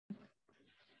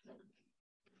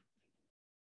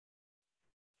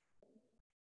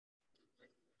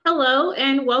Hello,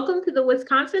 and welcome to the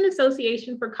Wisconsin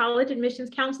Association for College Admissions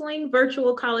Counseling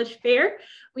Virtual College Fair.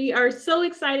 We are so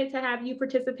excited to have you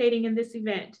participating in this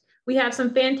event. We have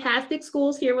some fantastic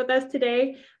schools here with us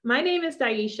today. My name is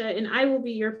Daisha, and I will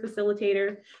be your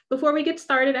facilitator. Before we get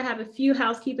started, I have a few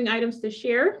housekeeping items to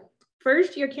share.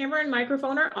 First, your camera and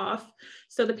microphone are off,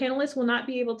 so the panelists will not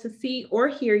be able to see or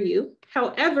hear you.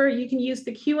 However, you can use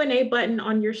the Q&A button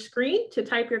on your screen to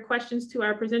type your questions to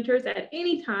our presenters at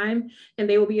any time, and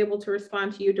they will be able to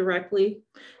respond to you directly.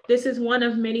 This is one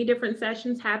of many different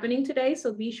sessions happening today,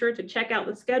 so be sure to check out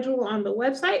the schedule on the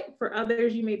website for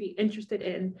others you may be interested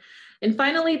in. And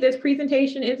finally, this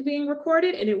presentation is being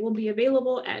recorded and it will be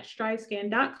available at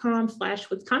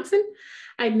stridescan.com/Wisconsin.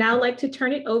 I'd now like to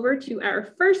turn it over to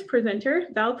our first presenter,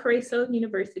 Valparaiso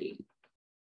University.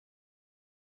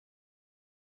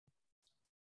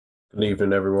 Good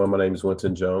evening, everyone. My name is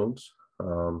Winton Jones,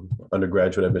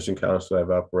 undergraduate admission counselor at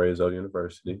Valparaiso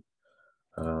University.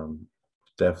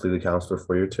 Definitely the counselor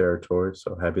for your territory.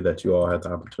 So happy that you all had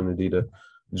the opportunity to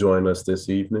join us this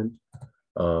evening.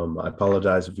 I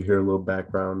apologize if you hear a little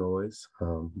background noise.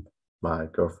 My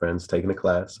girlfriend's taking a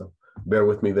class, so bear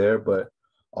with me there, but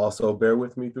also bear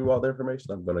with me through all the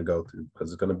information I'm going to go through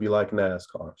because it's going to be like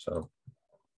NASCAR. So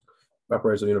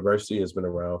Valparaiso University has been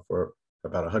around for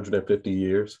about 150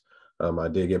 years. I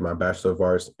did get my Bachelor of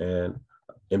Arts and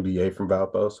MBA from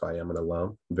Valpo, so I am an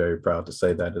alum. I'm very proud to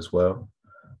say that as well.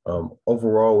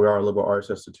 Overall, we are a liberal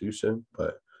arts institution,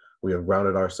 but we have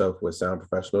grounded ourselves with sound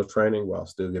professional training while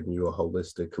still giving you a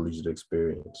holistic collegiate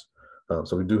experience.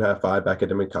 So we do have 5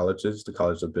 academic colleges: the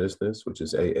College of Business, which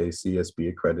is AACSB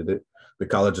accredited; the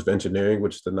College of Engineering,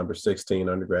 which is the number 16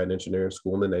 undergrad engineering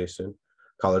school in the nation;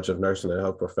 College of Nursing and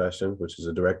Health Profession, which is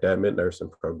a direct admit nursing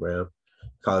program;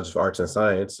 College of Arts and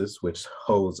Sciences, which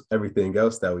holds everything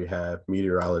else that we have: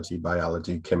 meteorology,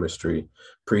 biology, chemistry,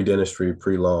 pre-dentistry,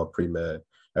 pre-law, pre-med,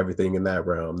 everything in that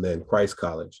realm. Then Christ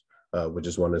College, which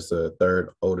is one of the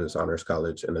 3rd oldest honors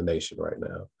college in the nation right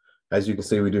now. As you can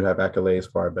see, we do have accolades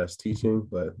for our best teaching,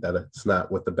 but that's not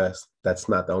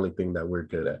the only thing that we're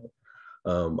good at.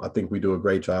 I think we do a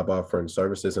great job offering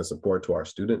services and support to our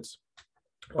students.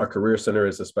 Our Career Center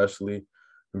is especially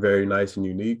very nice and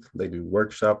unique. They do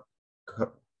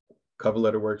cover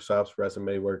letter workshops,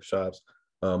 resume workshops,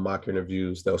 mock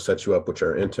interviews. They'll set you up with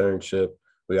your internship.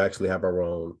 We actually have our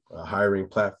own hiring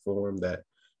platform that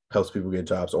helps people get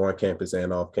jobs on campus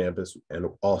and off campus, and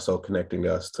also connecting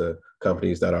us to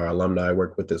companies that our alumni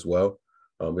work with as well.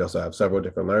 We also have several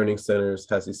different learning centers: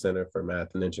 HESI Center for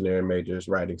Math and Engineering majors,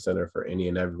 Writing Center for any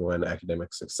and everyone,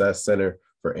 Academic Success Center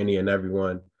for any and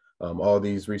everyone. All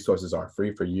these resources are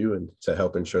free for you and to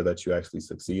help ensure that you actually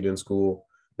succeed in school.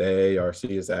 The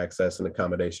AARC is Access and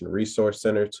Accommodation Resource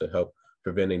Center to help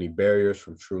prevent any barriers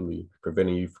from truly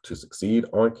preventing you to succeed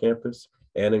on campus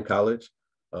and in college.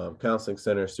 Counseling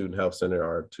Center, Student Health Center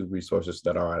are 2 resources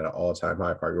that are at an all-time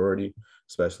high priority,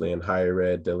 especially in higher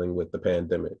ed dealing with the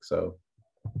pandemic. So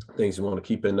things you want to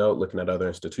keep in note, looking at other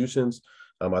institutions.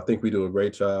 I think we do a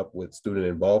great job with student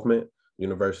involvement.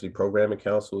 University Programming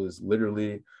Council is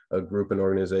literally a group and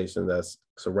organization that's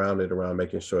surrounded around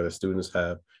making sure that students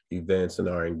have events and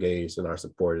are engaged and are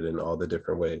supported in all the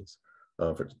different ways.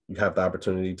 You have the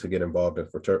opportunity to get involved in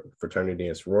fraternity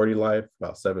and sorority life,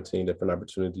 about 17 different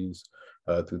opportunities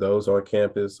through those on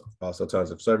campus, also tons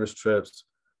of service trips.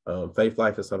 Faith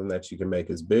life is something that you can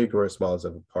make as big or as small as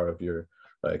a part of your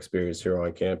experience here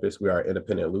on campus. We are an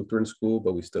independent Lutheran school,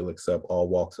 but we still accept all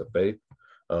walks of faith.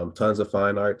 Tons of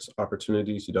fine arts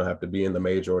opportunities. You don't have to be in the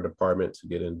major or department to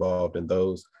get involved in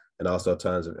those, and also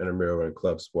tons of intramural and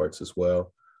club sports as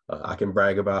well. I can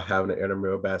brag about having an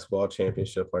intramural basketball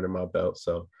championship under my belt,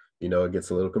 so it gets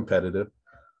a little competitive.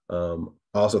 I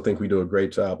also think we do a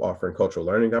great job offering cultural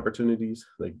learning opportunities.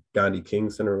 The Gandhi King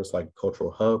Center is like a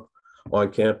cultural hub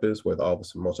on campus where the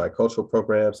Office of Multicultural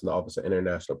Programs and the Office of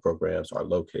International Programs are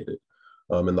located.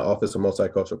 In the Office of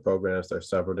Multicultural Programs, there are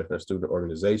several different student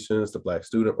organizations: the Black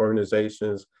Student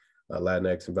Organizations,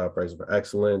 Latinx and Valparaiso for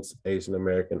Excellence, Asian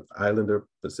American Islander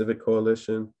Pacific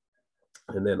Coalition,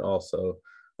 and then also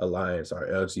Alliance, our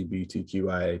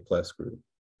LGBTQIA+ group.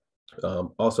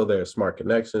 Also, there's Smart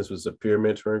Connections, which is a peer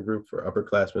mentoring group for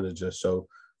upperclassmen to just show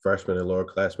freshmen and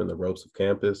lowerclassmen the ropes of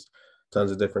campus.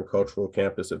 Tons of different cultural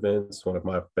campus events. One of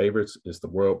my favorites is the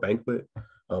World Banquet,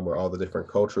 where all the different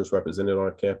cultures represented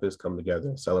on campus come together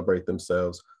and celebrate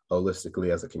themselves holistically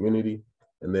as a community.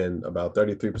 And then about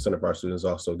 33% of our students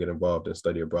also get involved in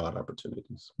study abroad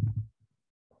opportunities.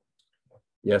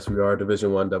 Yes, we are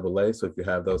Division I AA, so if you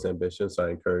have those ambitions, I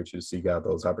encourage you to seek out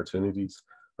those opportunities.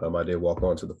 I did walk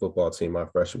onto the football team my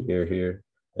freshman year here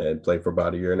and played for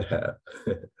about a year and a half.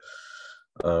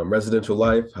 Residential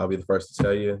life, I'll be the first to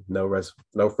tell you,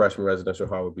 no freshman residential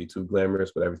hall would be too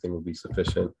glamorous, but everything will be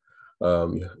sufficient.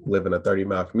 You live in a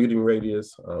 30-mile commuting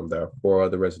radius. There are 4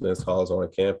 other residence halls on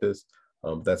campus.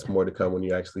 That's more to come when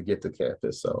you actually get to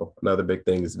campus. So another big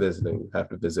thing is visiting. You have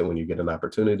to visit when you get an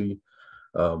opportunity.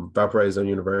 Valparaiso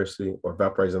University, or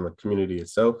Valparaiso, the community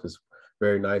itself, is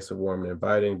very nice and warm and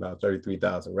inviting, about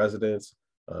 33,000 residents,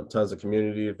 tons of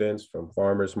community events from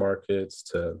farmers markets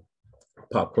to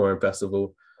popcorn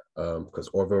festival, because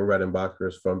Orville Redenbacher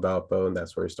is from Valpo, and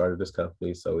that's where he started this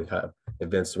company. So we have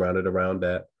events surrounded around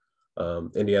that.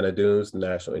 Indiana Dunes, the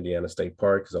National Indiana State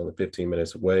Park, is only 15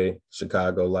 minutes away.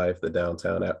 Chicago life, the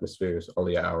downtown atmosphere, is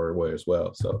only an hour away as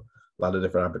well. So a lot of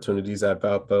different opportunities at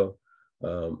Valpo.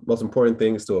 Most important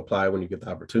thing is to apply when you get the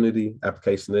opportunity.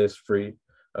 Application is free.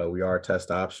 We are test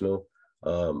optional.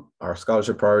 Our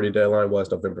scholarship priority deadline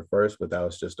was November 1st, but that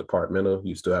was just departmental.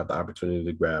 You still have the opportunity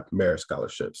to grab merit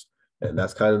scholarships. And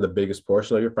that's kind of the biggest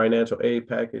portion of your financial aid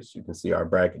package. You can see our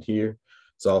bracket here.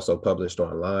 It's also published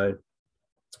online.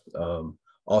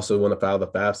 Also want to file the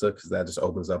FAFSA because that just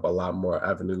opens up a lot more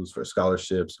avenues for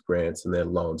scholarships, grants, and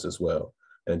then loans as well.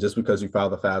 And just because you file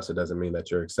the FAFSA doesn't mean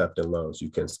that you're accepting loans. You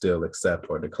can still accept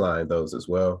or decline those as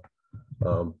well.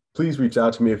 Please reach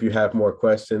out to me if you have more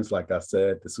questions. Like I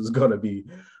said, this was going to be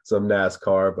some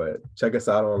NASCAR, but check us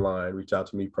out online. Reach out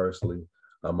to me personally.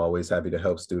 I'm always happy to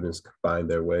help students find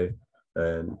their way.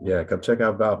 And yeah, come check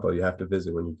out Valpo. You have to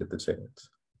visit when you get the chance.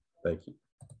 Thank you.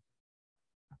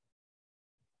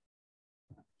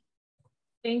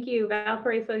 Thank you,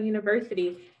 Valparaiso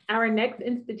University. Our next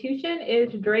institution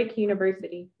is Drake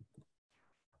University.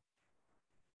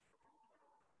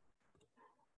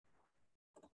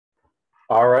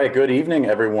 All right, good evening,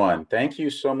 everyone. Thank you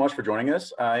so much for joining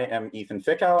us. I am Ethan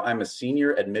Fickow. I'm a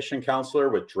senior admission counselor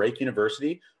with Drake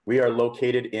University. We are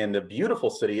located in the beautiful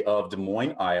city of Des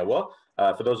Moines, Iowa.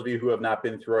 For those of you who have not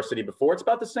been through our city before, it's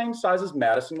about the same size as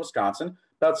Madison, Wisconsin.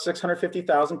 About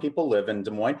 650,000 people live in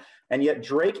Des Moines, and yet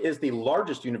Drake is the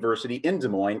largest university in Des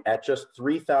Moines at just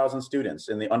 3,000 students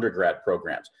in the undergrad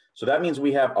programs. So that means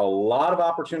we have a lot of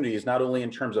opportunities, not only in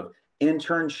terms of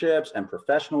internships and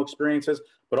professional experiences,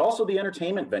 but also the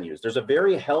entertainment venues. There's a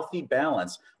very healthy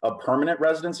balance of permanent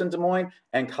residents in Des Moines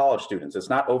and college students. It's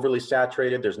not overly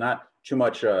saturated. There's not too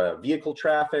much vehicle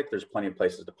traffic. There's plenty of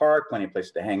places to park, plenty of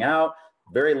places to hang out,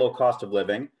 very low cost of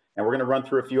living. And we're going to run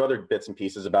through a few other bits and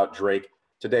pieces about Drake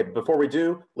today. But before we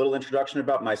do, a little introduction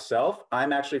about myself.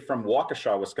 I'm actually from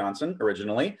Waukesha, Wisconsin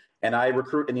originally, and I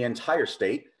recruit in the entire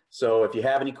state. So if you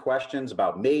have any questions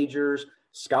about majors,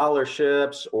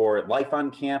 scholarships, or life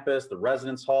on campus, the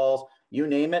residence halls, you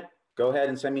name it, go ahead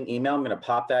and send me an email. I'm going to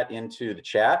pop that into the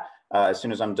chat as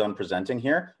soon as I'm done presenting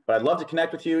here. But I'd love to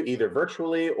connect with you either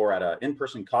virtually or at an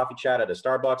in-person coffee chat at a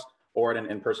Starbucks or at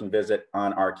an in-person visit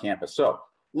on our campus. So a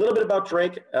little bit about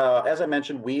Drake. As I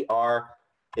mentioned, we are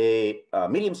a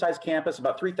medium-sized campus,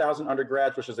 about 3,000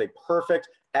 undergrads, which is a perfect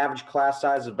average class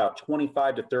size of about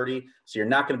 25 to 30. So you're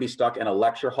not going to be stuck in a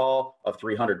lecture hall of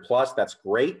 300 plus. That's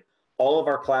great. All of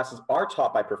our classes are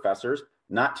taught by professors,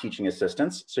 not teaching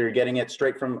assistants. So you're getting it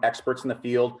straight from experts in the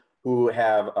field who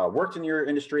have worked in your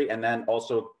industry and then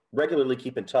also regularly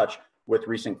keep in touch with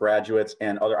recent graduates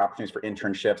and other opportunities for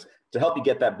internships to help you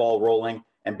get that ball rolling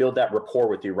and build that rapport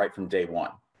with you right from day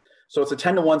one. So it's a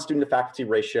 10-to-1 student to faculty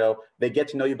ratio. They get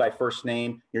to know you by first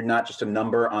name. You're not just a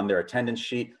number on their attendance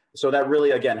sheet. So that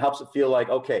really, again, helps it feel like,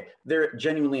 okay, they're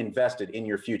genuinely invested in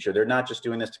your future. They're not just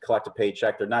doing this to collect a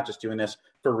paycheck. They're not just doing this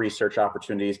for research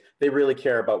opportunities. They really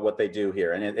care about what they do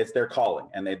here, and it's their calling.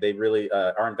 And they really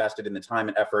are invested in the time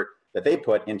and effort that they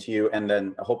put into you, and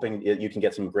then hoping you can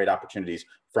get some great opportunities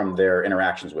from their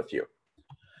interactions with you.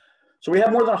 So we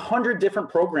have more than 100 different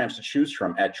programs to choose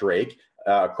from at Drake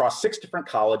across 6 different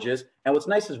colleges. And what's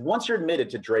nice is once you're admitted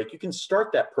to Drake, you can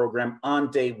start that program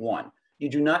on day one. You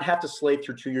do not have to slave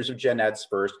through 2 years of gen eds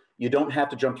first. You don't have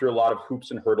to jump through a lot of hoops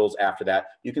and hurdles after that.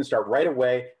 You can start right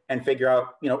away and figure out,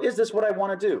 is this what I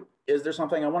want to do? Is there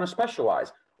something I want to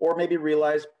specialize? Or maybe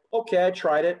realize, okay, I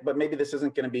tried it, but maybe this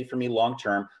isn't going to be for me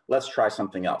long-term. Let's try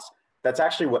something else. That's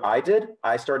actually what I did.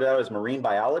 I started out as marine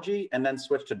biology and then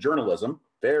switched to journalism.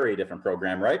 Very different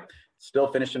program, right?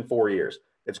 Still finished in 4 years.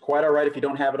 It's quite all right if you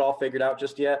don't have it all figured out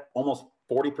just yet. Almost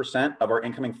 40% of our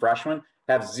incoming freshmen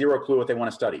have zero clue what they want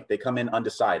to study. They come in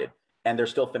undecided and they're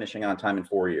still finishing on time in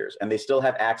 4 years. And they still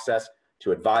have access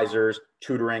to advisors,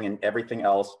 tutoring, and everything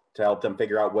else to help them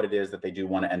figure out what it is that they do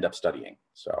want to end up studying.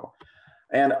 So,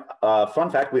 and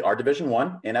fun fact, we are Division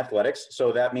I in athletics.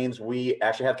 So that means we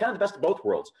actually have kind of the best of both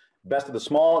worlds. Best of the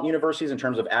small universities in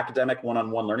terms of academic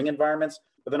one-on-one learning environments,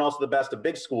 but then also the best of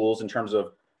big schools in terms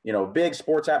of, big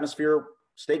sports atmosphere,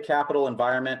 state capital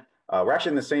environment, We're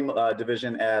actually in the same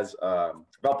division as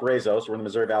Valparaiso, so we're in the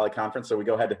Missouri Valley Conference, so we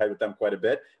go head to head with them quite a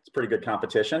bit. It's a pretty good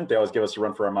competition. They always give us a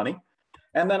run for our money.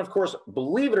 And then, of course,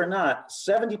 believe it or not,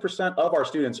 70% of our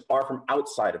students are from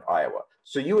outside of Iowa.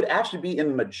 So you would actually be in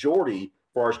the majority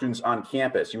for our students on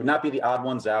campus. You would not be the odd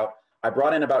ones out. I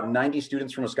brought in about 90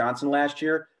 students from Wisconsin last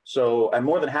year. So, and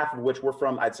more than half of which were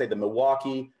from, I'd say, the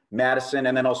Milwaukee, Madison,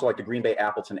 and then also like the Green Bay,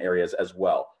 Appleton areas as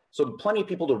well. So plenty of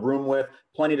people to room with,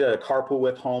 plenty to carpool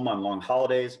with home on long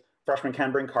holidays. Freshmen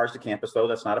can bring cars to campus, though.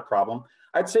 That's not a problem.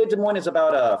 I'd say Des Moines is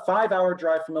about a 5-hour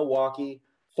drive from Milwaukee,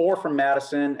 4 from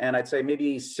Madison, and I'd say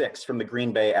maybe 6 from the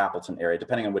Green Bay, Appleton area,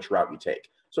 depending on which route you take.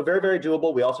 So very, very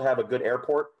doable. We also have a good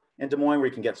airport in Des Moines where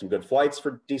you can get some good flights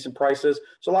for decent prices.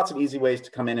 So lots of easy ways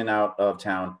to come in and out of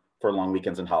town for long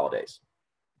weekends and holidays.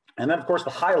 And then, of course, the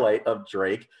highlight of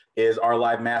Drake is our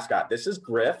live mascot. This is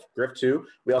Griff, Griff 2.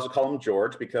 We also call him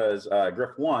George because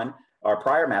Griff 1, our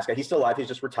prior mascot, he's still alive. He's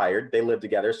just retired. They live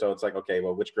together. So it's like, okay,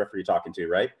 well, which Griff are you talking to,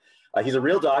 right? He's a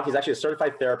real dog. He's actually a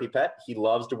certified therapy pet. He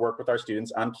loves to work with our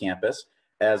students on campus,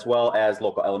 as well as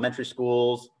local elementary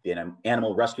schools, the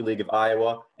Animal Rescue League of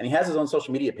Iowa. And he has his own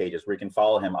social media pages where you can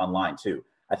follow him online too.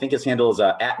 I think his handle is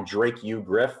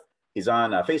 @DrakeUGriff. He's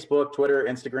on Facebook, Twitter,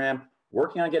 Instagram.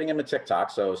 Working on getting him to TikTok,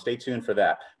 so stay tuned for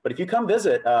that. But if you come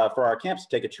visit for our campus,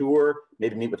 take a tour,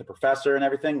 maybe meet with the professor and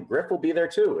everything, Griff will be there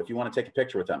too if you want to take a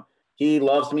picture with him. He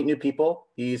loves to meet new people.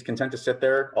 He's content to sit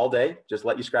there all day, just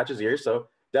let you scratch his ears, so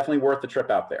definitely worth the trip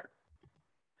out there.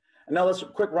 And now let's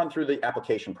quick run through the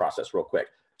application process real quick.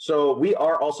 So we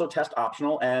are also test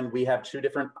optional, and we have 2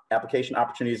 different application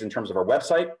opportunities in terms of our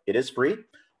website. It is free,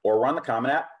 or we're on the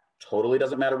Common App. Totally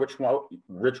doesn't matter which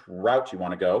route you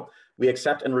want to go. We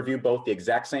accept and review both the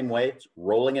exact same way. It's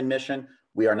rolling admission.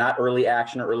 We are not early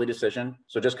action or early decision.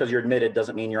 So just because you're admitted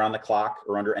doesn't mean you're on the clock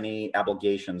or under any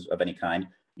obligations of any kind.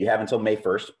 You have until May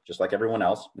 1st, just like everyone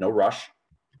else, no rush.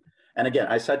 And again,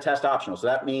 I said test optional. So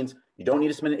that means you don't need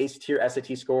to submit an ACT or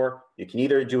SAT score. You can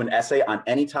either do an essay on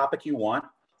any topic you want,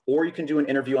 or you can do an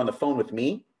interview on the phone with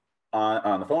me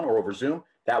on the phone or over Zoom.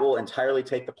 That will entirely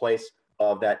take the place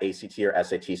of that ACT or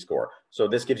SAT score. So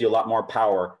this gives you a lot more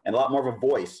power and a lot more of a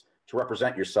voice to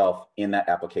represent yourself in that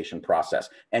application process.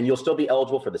 And you'll still be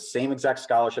eligible for the same exact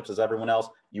scholarships as everyone else.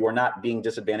 You are not being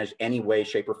disadvantaged any way,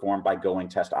 shape, or form by going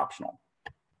test optional.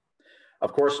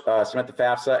 Of course, submit the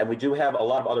FAFSA, and we do have a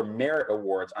lot of other merit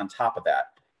awards on top of that,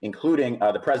 including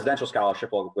the Presidential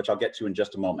Scholarship, which I'll get to in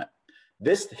just a moment.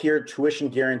 This here tuition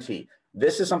guarantee,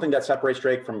 this is something that separates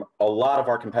Drake from a lot of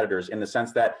our competitors in the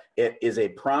sense that it is a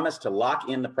promise to lock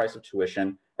in the price of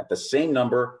tuition at the same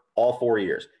number all 4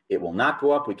 years. It will not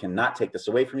go up. We cannot take this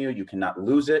away from you. You cannot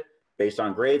lose it based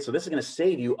on grades. So this is going to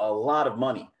save you a lot of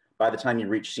money by the time you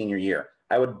reach senior year.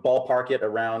 I would ballpark it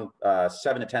around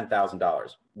 $7,000 to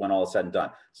 $10,000 when all is said and done.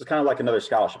 So it's kind of like another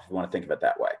scholarship if you want to think of it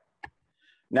that way.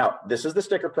 Now, this is the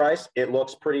sticker price. It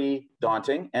looks pretty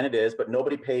daunting, and it is, but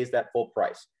nobody pays that full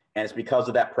price. And it's because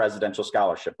of that presidential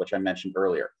scholarship, which I mentioned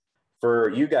earlier. For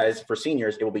you guys, for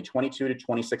seniors, it will be $22,000 to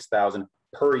 $26,000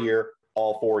 per year,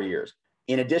 all 4 years,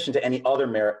 in addition to any other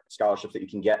merit scholarships that you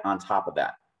can get on top of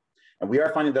that. And we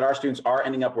are finding that our students are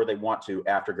ending up where they want to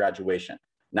after graduation.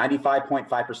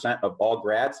 95.5% of all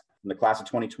grads in the class of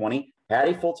 2020 had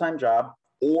a full-time job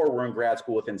or were in grad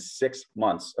school within 6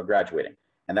 months of graduating.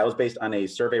 And that was based on a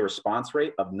survey response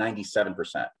rate of 97%.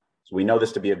 So we know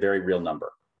this to be a very real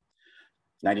number.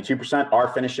 92% are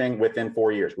finishing within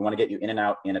 4 years. We want to get you in and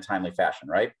out in a timely fashion,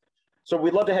 right? So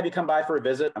we'd love to have you come by for a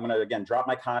visit. I'm going to, again, drop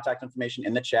my contact information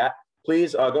in the chat.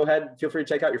 Please go ahead. Feel free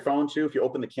to take out your phone, too. If you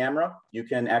open the camera, you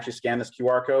can actually scan this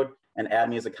QR code and add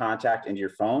me as a contact into your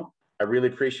phone. I really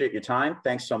appreciate your time.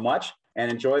 Thanks so much.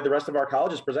 And enjoy the rest of our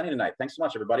colleges presenting tonight. Thanks so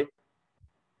much, everybody.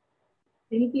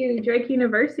 Thank you, Drake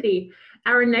University.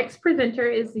 Our next presenter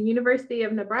is the University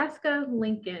of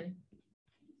Nebraska-Lincoln.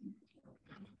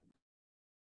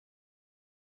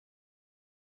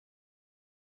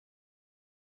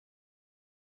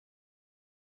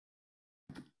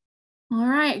 All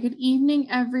right, good evening,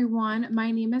 everyone.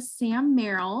 My name is Sam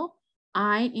Merrill.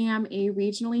 I am a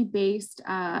regionally based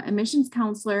admissions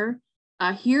counselor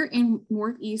here in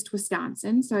Northeast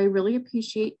Wisconsin. So I really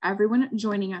appreciate everyone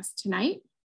joining us tonight.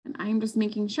 And I'm just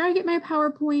making sure I get my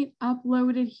PowerPoint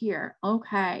uploaded here.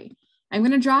 Okay, I'm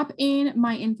going to drop in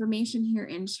my information here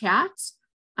in chat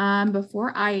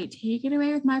before I take it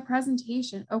away with my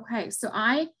presentation. Okay, so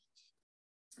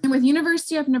and with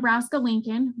University of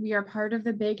Nebraska-Lincoln, we are part of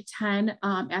the Big Ten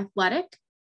Athletic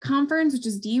Conference, which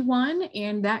is D1,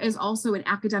 and that is also an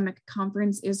academic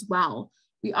conference as well.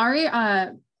 We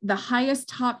are the highest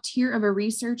top tier of a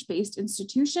research-based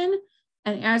institution,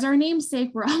 and as our namesake,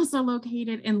 we're also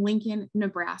located in Lincoln,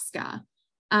 Nebraska.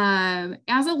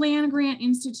 As a land grant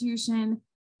institution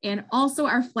and also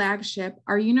our flagship,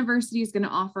 our university is going to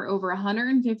offer over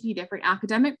 150 different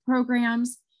academic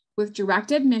programs with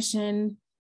direct admission,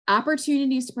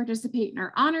 opportunities to participate in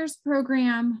our honors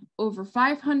program, over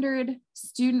 500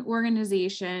 student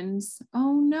organizations.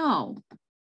 Oh no,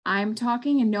 I'm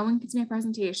talking and no one can see my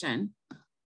presentation.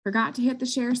 Forgot to hit the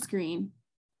share screen.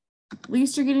 At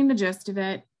least you're getting the gist of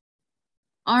it.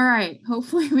 All right,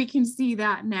 hopefully we can see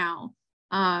that now.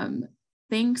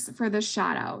 Thanks for the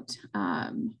shout out.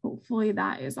 Hopefully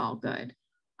that is all good.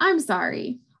 I'm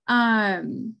sorry.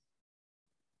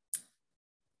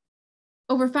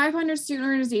 Over 500 student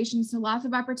organizations, so lots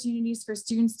of opportunities for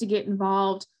students to get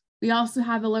involved. We also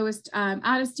have the lowest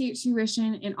out-of-state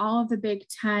tuition in all of the Big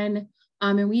Ten,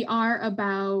 and we are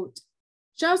about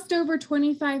just over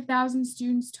 25,000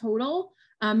 students total.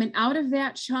 And out of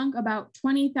that chunk, about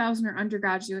 20,000 are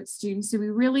undergraduate students. So we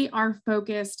really are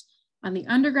focused on the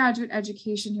undergraduate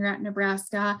education here at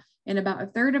Nebraska, and about a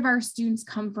third of our students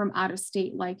come from out of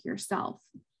state like yourself.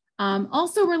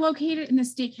 Also, we're located in the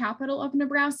state capital of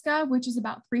Nebraska, which is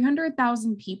about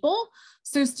 300,000 people.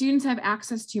 So students have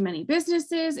access to many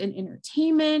businesses and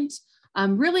entertainment,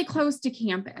 really close to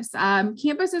campus.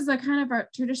 Campus is a kind of a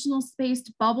traditional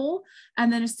spaced bubble.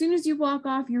 And then as soon as you walk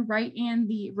off, you're right in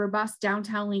the robust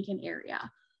downtown Lincoln area.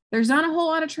 There's not a whole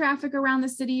lot of traffic around the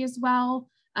city as well.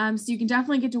 So you can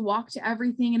definitely get to walk to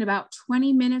everything in about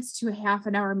 20 minutes to a half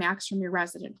an hour max from your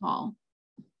resident hall.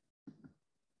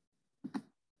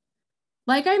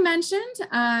 Like I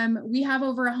mentioned, we have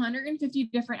over 150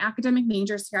 different academic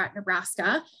majors here at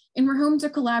Nebraska, and we're home to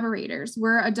collaborators.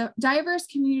 We're a diverse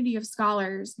community of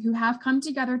scholars who have come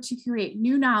together to create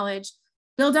new knowledge,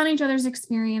 build on each other's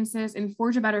experiences, and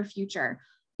forge a better future.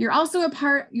 You're also a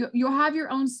part, you'll have your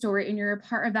own story, and you're a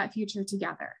part of that future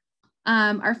together.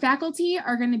 Our faculty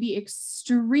are going to be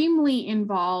extremely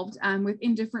involved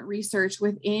within different research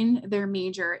within their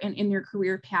major and in their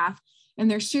career path, and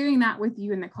they're sharing that with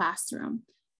you in the classroom.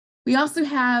 We also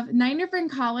have 9 different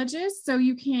colleges, so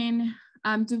you can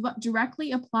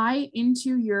directly apply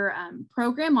into your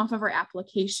program off of our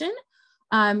application.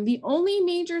 The only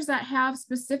majors that have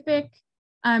specific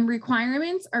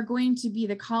requirements are going to be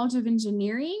the College of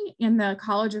Engineering and the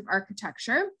College of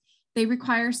Architecture. They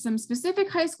require some specific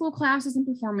high school classes and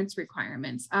performance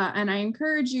requirements. And I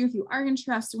encourage you, if you are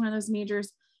interested in one of those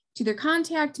majors, to either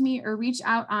contact me or reach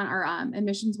out on our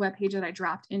admissions webpage that I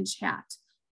dropped in chat.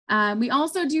 We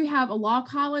also do have a law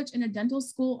college and a dental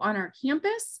school on our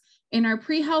campus, and our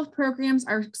pre-health programs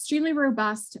are extremely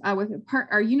robust with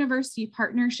our university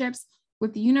partnerships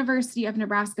with the University of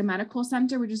Nebraska Medical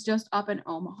Center, which is just up in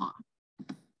Omaha.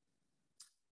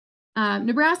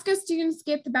 Nebraska students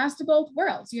get the best of both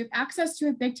worlds. You have access to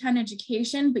a Big Ten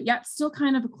education, but yet still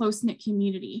kind of a close-knit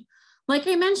community. Like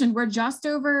I mentioned, we're just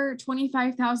over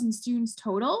 25,000 students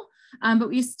total, but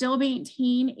we still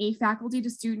maintain a faculty to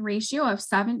student ratio of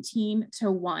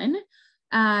 17:1.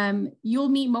 You'll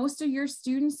meet most of your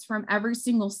students from every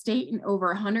single state in over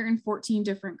 114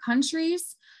 different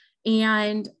countries.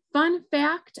 And fun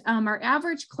fact, our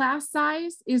average class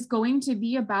size is going to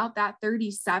be about that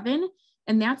 37,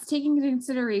 and that's taking into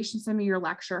consideration some of your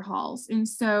lecture halls. And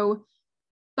so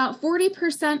about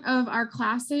 40% of our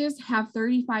classes have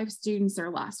 35 students or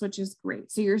less, which is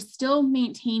great. So you're still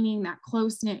maintaining that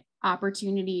close-knit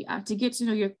opportunity to get to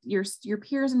know your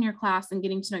peers in your class and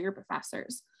getting to know your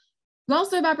professors. We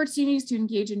also have opportunities to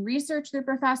engage in research with your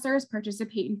professors,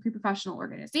 participate in pre-professional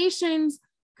organizations,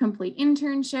 complete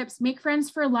internships, make friends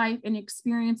for life, and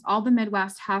experience all the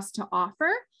Midwest has to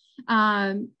offer.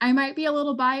 I might be a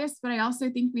little biased, but I also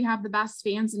think we have the best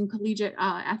fans in collegiate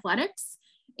athletics.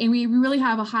 And we really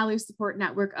have a highly support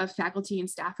network of faculty and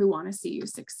staff who want to see you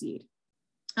succeed.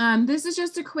 This is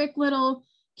just a quick little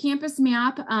campus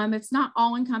map. It's not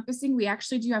all encompassing. We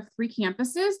actually do have 3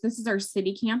 campuses. This is our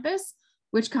city campus,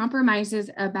 which compromises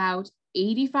about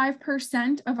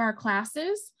 85% of our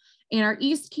classes. And our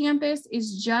East Campus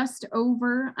is just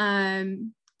over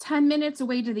 10 minutes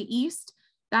away to the east.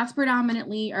 That's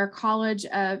predominantly our College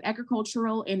of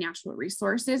Agricultural and Natural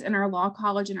Resources and our Law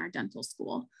College and our Dental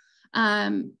School.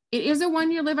 It is a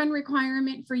 1-year live-in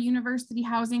requirement for university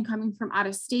housing coming from out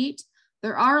of state.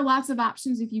 There are lots of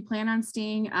options if you plan on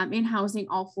staying in housing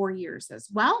all 4 years as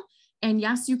well. And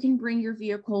yes, you can bring your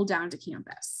vehicle down to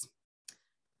campus.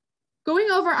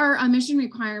 Going over our admission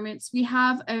requirements, we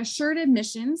have assured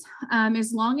admissions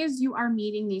as long as you are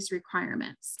meeting these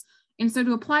requirements. And so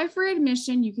to apply for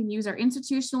admission, you can use our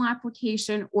institutional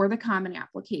application or the common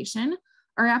application.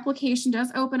 Our application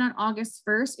does open on August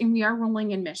 1st, and we are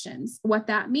rolling admissions. What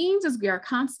that means is we are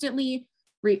constantly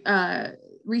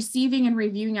receiving and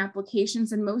reviewing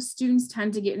applications, and most students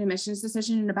tend to get an admissions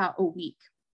decision in about a week.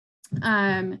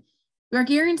 We're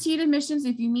guaranteed admissions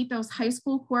if you meet those high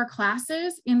school core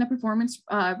classes and the performance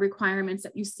requirements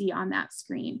that you see on that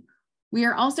screen. We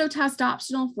are also test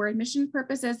optional for admission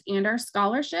purposes and our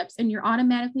scholarships, and you're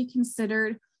automatically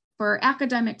considered for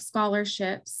academic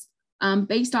scholarships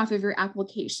based off of your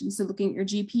application. So looking at your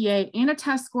GPA and a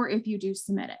test score if you do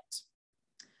submit it.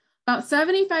 About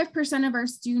 75% of our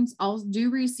students all do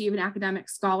receive an academic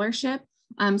scholarship.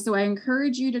 So I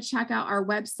encourage you to check out our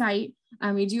website.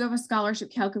 We do have a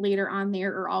scholarship calculator on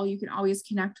there, or you can always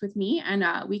connect with me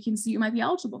and we can see what you might be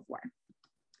eligible for.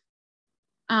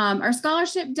 Our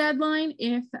scholarship deadline,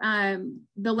 if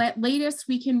the latest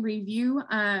we can review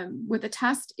with the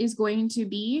test is going to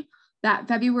be that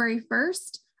February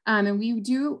 1st. And we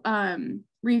do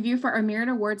review for our merit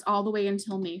awards all the way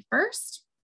until May 1st.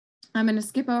 I'm going to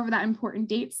skip over that important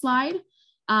date slide,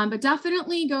 but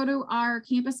definitely go to our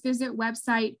campus visit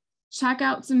website, check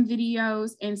out some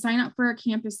videos, and sign up for a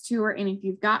campus tour. And if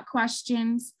you've got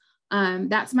questions,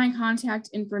 that's my contact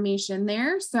information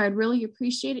there. So I'd really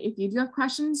appreciate it. If you do have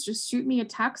questions, just shoot me a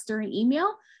text or an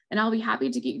email, and I'll be happy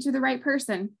to get you to the right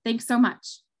person. Thanks so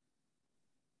much.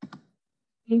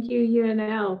 Thank you,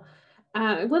 UNL.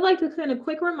 I would like to send a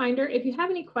quick reminder, if you have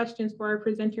any questions for our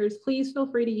presenters, please feel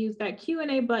free to use that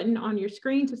Q&A button on your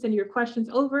screen to send your questions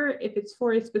over. If it's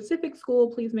for a specific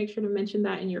school, please make sure to mention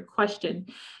that in your question.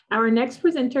 Our next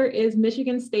presenter is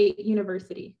Michigan State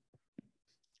University.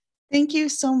 Thank you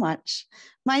so much.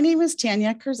 My name is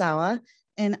Tanya Kurzawa,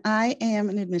 and I am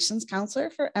an admissions counselor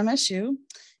for MSU.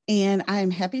 And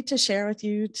I'm happy to share with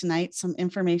you tonight some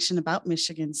information about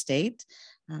Michigan State.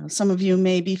 Some of you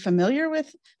may be familiar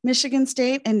with Michigan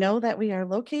State and know that we are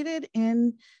located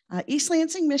in East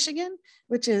Lansing, Michigan,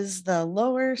 which is the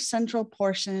lower central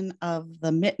portion of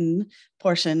the Mitten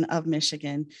portion of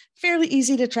Michigan. Fairly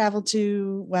easy to travel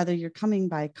to, whether you're coming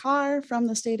by car from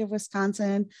the state of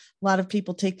Wisconsin. A lot of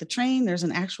people take the train. There's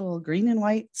an actual green and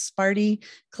white Sparty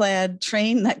clad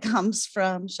train that comes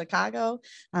from Chicago.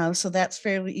 So that's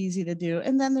fairly easy to do.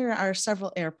 And then there are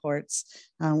several airports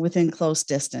within close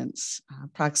distance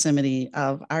proximity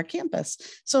of our campus.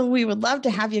 So we would love to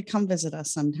have you come visit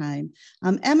us sometime.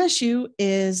 MSU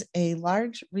is a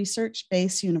large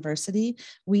research-based university.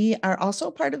 We are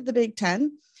also part of the Big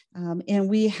Ten. And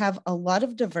we have a lot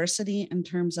of diversity in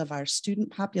terms of our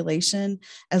student population,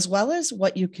 as well as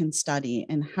what you can study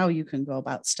and how you can go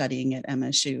about studying at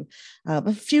MSU.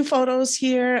 A few photos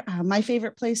here. My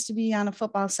favorite place to be on a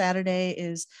football Saturday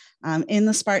is in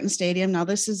the Spartan Stadium. Now,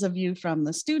 this is a view from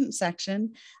the student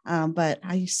section, but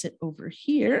I sit over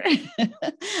here.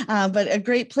 But a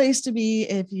great place to be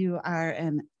if you are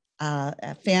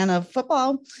a fan of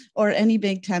football or any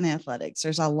Big Ten athletics.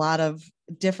 There's a lot of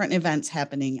different events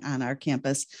happening on our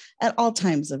campus at all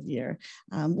times of year.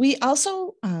 We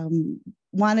also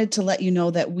wanted to let you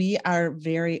know that we are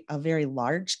a very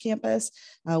large campus.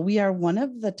 We are one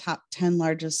of the top 10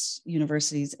 largest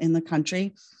universities in the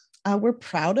country. We're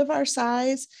proud of our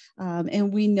size,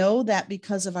 and we know that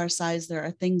because of our size, there are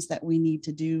things that we need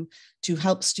to do to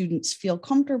help students feel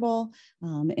comfortable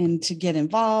and to get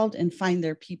involved and find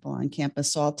their people on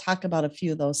campus. So I'll talk about a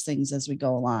few of those things as we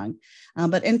go along.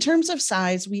 But in terms of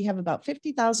size, we have about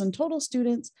 50,000 total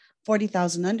students,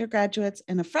 40,000 undergraduates,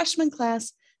 and a freshman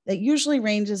class that usually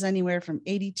ranges anywhere from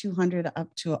 8,200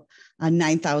 up to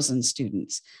 9,000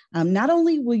 students. Not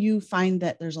only will you find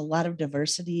that there's a lot of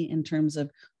diversity in terms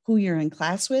of who you're in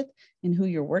class with and who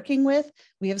you're working with.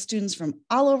 We have students from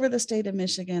all over the state of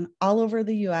Michigan, all over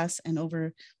the US, and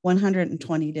over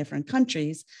 120 different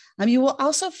countries. You will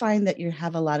also find that you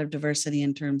have a lot of diversity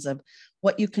in terms of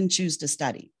what you can choose to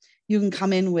study. You can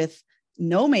come in with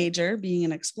no major, being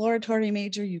an exploratory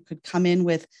major. You could come in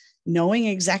with knowing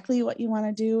exactly what you want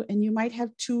to do, and you might have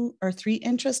 2 or 3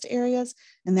 interest areas,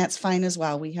 and that's fine as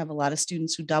well. We have a lot of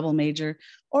students who double major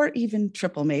or even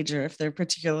triple major if they're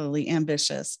particularly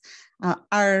ambitious.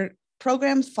 Our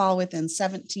programs fall within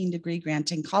 17 degree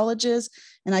granting colleges,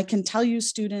 and I can tell you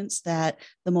students that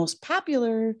the most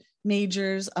popular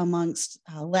majors amongst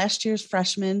last year's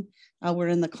freshmen were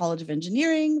in the College of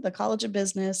Engineering, the College of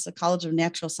Business, the College of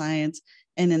Natural Science,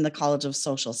 and in the College of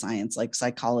Social Science, like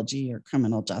psychology or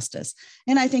criminal justice.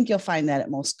 And I think you'll find that at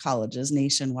most colleges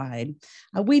nationwide.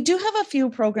 We do have a few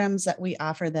programs that we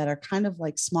offer that are kind of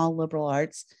like small liberal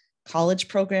arts college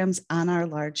programs on our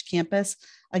large campus.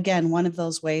 Again, one of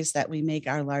those ways that we make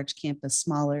our large campus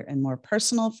smaller and more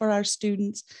personal for our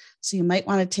students. So you might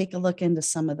want to take a look into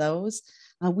some of those.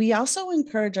 We also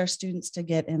encourage our students to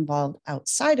get involved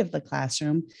outside of the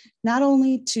classroom, not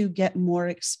only to get more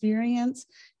experience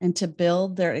and to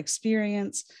build their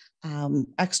experience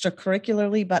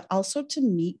extracurricularly, but also to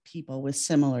meet people with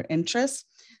similar interests.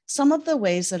 Some of the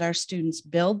ways that our students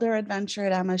build their adventure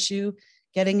at MSU: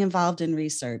 getting involved in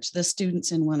research. The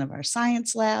students in one of our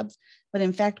science labs, but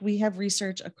in fact, we have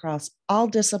research across all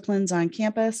disciplines on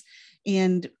campus.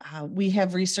 And we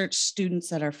have research students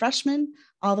that are freshmen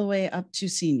all the way up to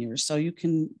seniors. So you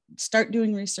can start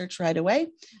doing research right away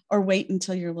or wait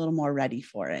until you're a little more ready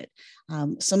for it.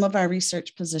 Some of our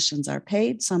research positions are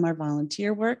paid, some are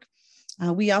volunteer work.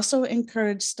 We also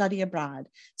encourage study abroad.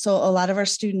 So a lot of our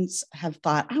students have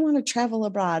thought, I want to travel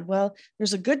abroad. Well,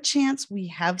 there's a good chance we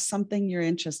have something you're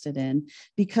interested in,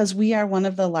 because we are one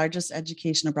of the largest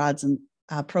education abroad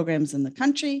programs in the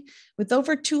country, with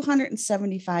over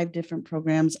 275 different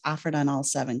programs offered on all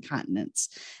 7 continents.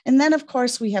 And then, of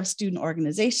course, we have student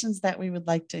organizations that we would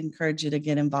like to encourage you to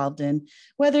get involved in,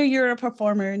 whether you're a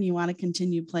performer and you want to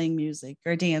continue playing music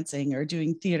or dancing or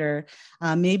doing theater.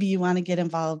 Maybe you want to get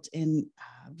involved in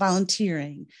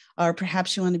volunteering, or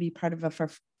perhaps you want to be part of a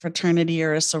fraternity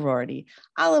or a sorority.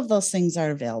 All of those things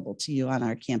are available to you on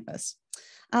our campus.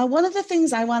 One of the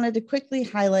things I wanted to quickly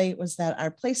highlight was that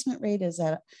our placement rate is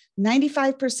at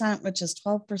 95%, which is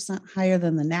 12% higher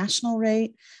than the national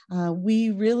rate.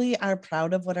 We really are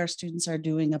proud of what our students are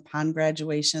doing upon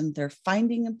graduation. They're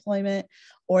finding employment,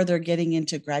 or they're getting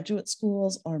into graduate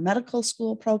schools or medical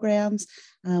school programs.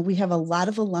 We have a lot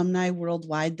of alumni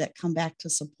worldwide that come back to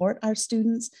support our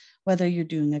students, whether you're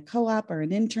doing a co-op or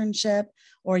an internship,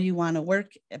 or you want to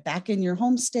work back in your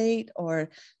home state, or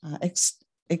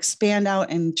expand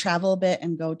out and travel a bit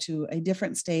and go to a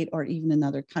different state or even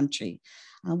another country.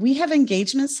 We have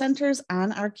engagement centers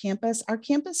on our campus. Our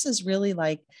campus is really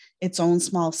like its own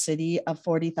small city of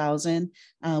 40,000.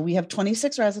 We have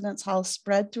 26 residence halls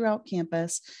spread throughout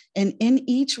campus. And in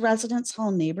each residence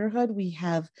hall neighborhood, we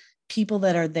have people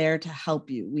that are there to help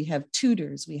you. We have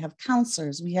tutors, we have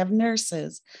counselors, we have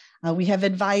nurses, we have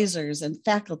advisors and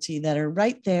faculty that are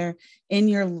right there in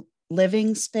your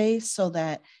living space, so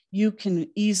that you can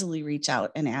easily reach out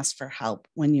and ask for help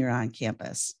when you're on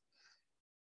campus.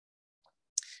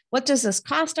 What does this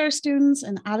cost our students?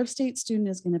 An out-of-state student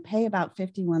is going to pay about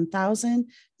 $51,000.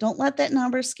 Don't let that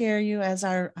number scare you. As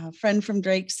our friend from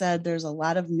Drake said, there's a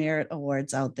lot of merit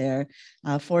awards out there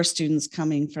for students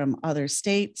coming from other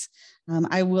states.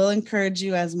 I will encourage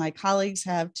you, as my colleagues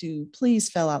have, to please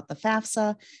fill out the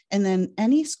FAFSA. And then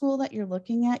any school that you're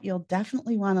looking at, you'll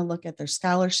definitely want to look at their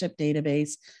scholarship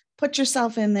database. Put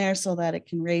yourself in there so that it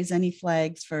can raise any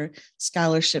flags for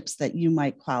scholarships that you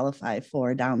might qualify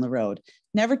for down the road.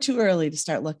 Never too early to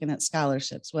start looking at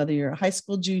scholarships, whether you're a high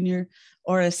school junior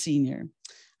or a senior.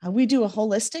 We do a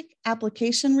holistic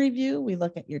application review. We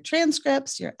look at your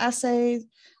transcripts, your essays.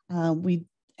 We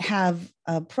have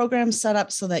a program set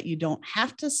up so that you don't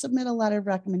have to submit a letter of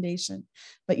recommendation,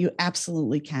 but you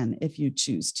absolutely can if you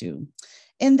choose to.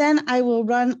 And then I will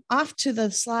run off to the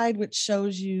slide which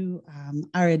shows you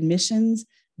our admissions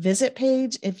visit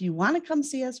page. If you want to come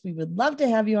see us, we would love to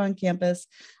have you on campus.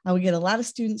 We get a lot of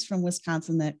students from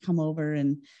Wisconsin that come over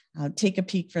and take a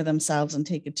peek for themselves and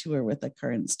take a tour with a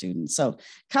current student. So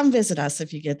come visit us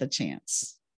if you get the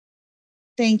chance.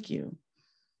 Thank you.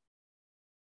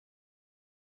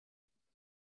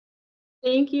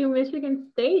 Thank you, Michigan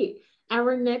State.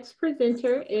 Our next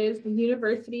presenter is the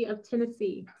University of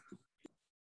Tennessee.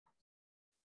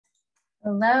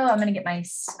 Hello, I'm going to get my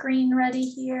screen ready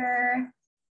here.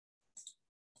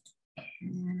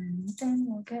 And then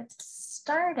we'll get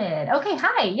started. Okay,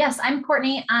 hi. Yes, I'm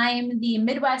Courtney. I'm the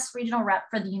Midwest Regional Rep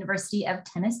for the University of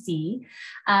Tennessee.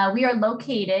 We are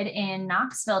located in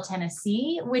Knoxville,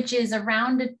 Tennessee, which is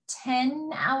around a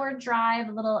 10-hour drive,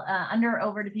 a little under or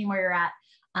over, depending where you're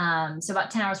at. So about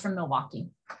 10 hours from Milwaukee.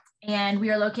 And we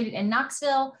are located in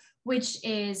Knoxville, which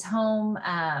is home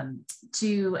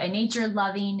to a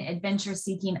nature-loving,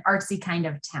 adventure-seeking, artsy kind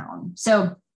of town.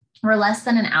 So we're less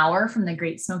than an hour from the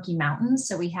Great Smoky Mountains.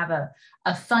 So we have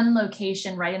a fun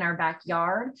location right in our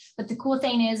backyard. But the cool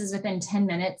thing is within 10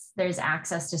 minutes, there's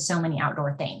access to so many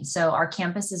outdoor things. So our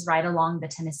campus is right along the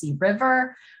Tennessee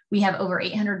River. We have over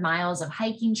 800 miles of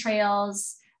hiking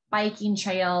trails, biking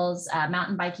trails.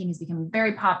 Mountain biking has become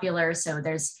very popular. So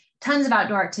there's tons of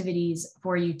outdoor activities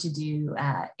for you to do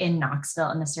in Knoxville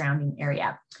and the surrounding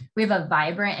area. We have a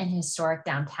vibrant and historic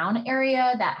downtown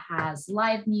area that has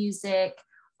live music,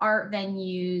 art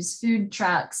venues, food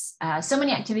trucks, so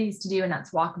many activities to do, and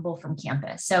that's walkable from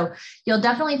campus. So you'll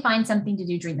definitely find something to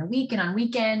do during the week and on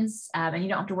weekends, and you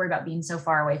don't have to worry about being so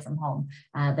far away from home.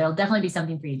 There'll definitely be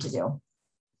something for you to do.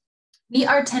 We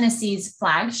are Tennessee's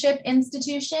flagship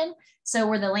institution. So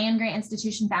we're the land-grant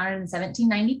institution founded in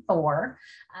 1794.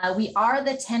 We are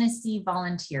the Tennessee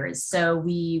Volunteers. So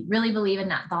we really believe in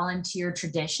that volunteer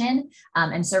tradition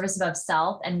and service above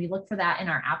self. And we look for that in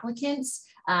our applicants,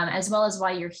 as well as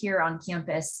while you're here on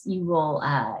campus, you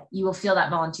will feel that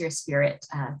volunteer spirit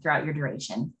throughout your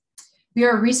duration. We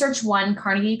are a Research 1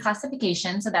 Carnegie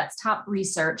classification. So that's top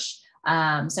research.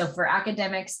 So for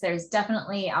academics, there's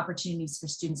definitely opportunities for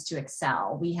students to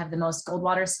excel. We have the most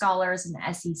Goldwater scholars in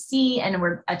the SEC, and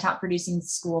we're a top producing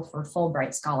school for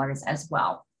Fulbright scholars as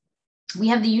well. We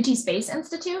have the UT Space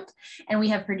Institute, and we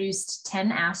have produced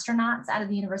 10 astronauts out of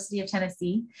the University of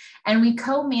Tennessee, and we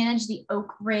co-manage the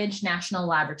Oak Ridge National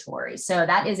Laboratory. So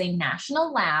that is a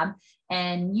national lab,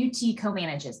 and UT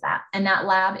co-manages that. And that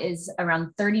lab is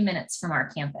around 30 minutes from our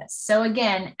campus. So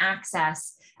again,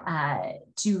 access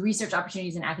to research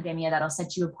opportunities in academia that'll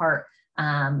set you apart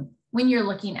when you're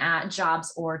looking at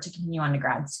jobs or to continue on to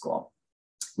grad school.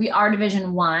 We are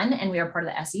Division I, and we are part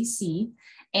of the SEC.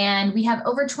 And we have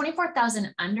over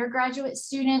 24,000 undergraduate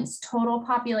students. Total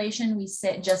population, we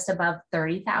sit just above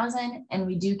 30,000, and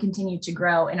we do continue to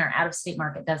grow, and our out-of-state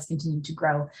market does continue to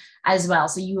grow as well.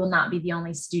 So you will not be the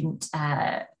only student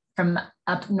from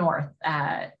up north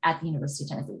at the University of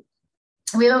Tennessee.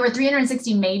 We have over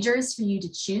 360 majors for you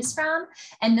to choose from,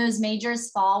 and those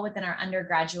majors fall within our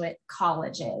undergraduate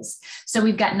colleges. So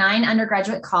we've got 9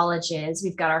 undergraduate colleges.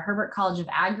 We've got our Herbert College of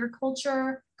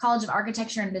Agriculture, College of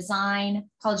Architecture and Design,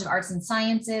 College of Arts and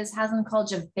Sciences, Haslam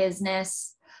College of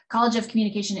Business, College of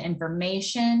Communication and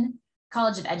Information,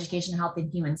 College of Education, Health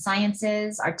and Human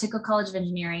Sciences, our Tickle College of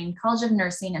Engineering, College of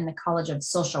Nursing, and the College of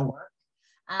Social Work.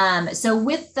 So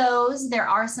with those, there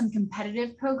are some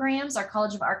competitive programs. Our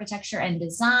College of Architecture and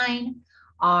Design,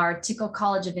 our Tickle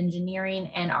College of Engineering,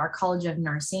 and our College of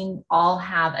Nursing all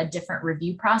have a different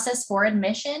review process for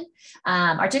admission.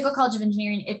 Our Tickle College of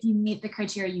Engineering, if you meet the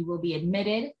criteria, you will be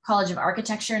admitted. College of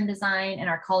Architecture and Design and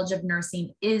our College of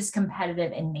Nursing is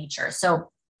competitive in nature.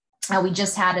 So we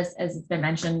just had, as it's been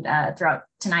mentioned throughout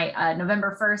tonight,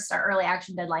 November 1st, our early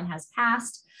action deadline has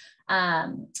passed.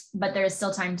 But there is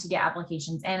still time to get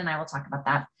applications in, and I will talk about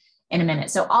that in a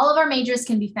minute. So all of our majors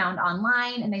can be found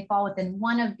online, and they fall within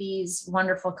one of these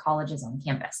wonderful colleges on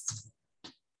campus.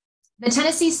 The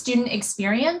Tennessee student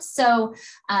experience. So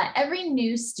every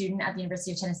new student at the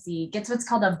University of Tennessee gets what's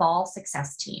called a Vol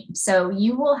Success Team. So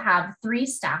you will have 3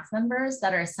 staff members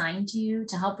that are assigned to you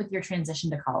to help with your transition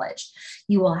to college.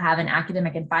 You will have an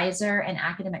academic advisor, an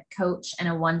academic coach, and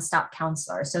a one-stop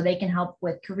counselor. So they can help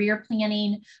with career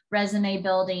planning, resume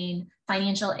building,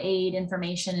 financial aid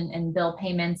information, and bill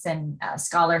payments and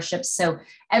scholarships. So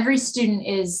every student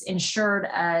is ensured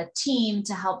a team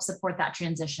to help support that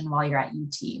transition while you're at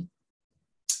UT.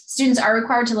 Students are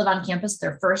required to live on campus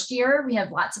their first year. We have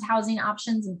lots of housing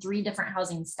options and 3 different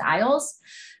housing styles.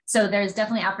 So there's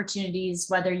definitely opportunities,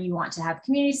 whether you want to have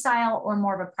community style or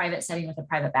more of a private setting with a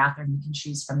private bathroom, you can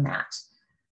choose from that.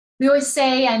 We always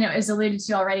say, I know it was alluded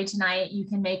to already tonight, you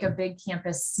can make a big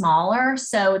campus smaller.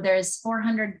 So there's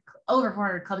over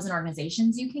 400 clubs and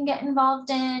organizations you can get involved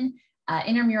in.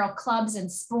 Intramural clubs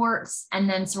and sports, and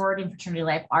then sorority and fraternity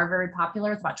life are very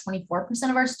popular, with about 24%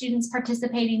 of our students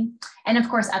participating. And of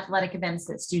course, athletic events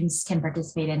that students can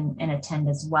participate in and attend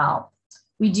as well.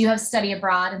 We do have study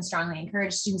abroad and strongly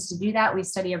encourage students to do that. We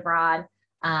study abroad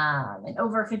in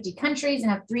over 50 countries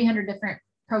and have 300 different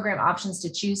program options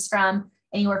to choose from,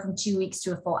 anywhere from 2 weeks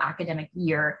to a full academic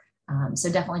year.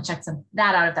 So definitely check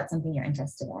that out if that's something you're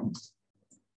interested in.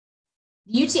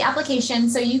 UT application,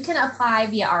 so you can apply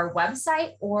via our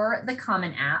website or the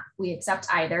Common App. We accept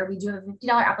either. We do have a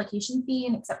 $50 application fee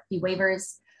and accept fee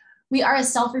waivers. We are a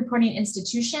self-reporting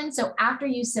institution, so after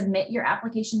you submit your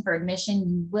application for admission,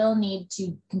 you will need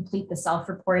to complete the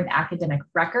self-reported academic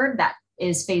record. That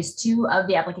is phase 2 of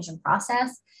the application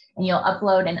process, and you'll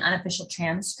upload an unofficial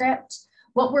transcript.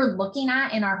 What we're looking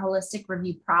at in our holistic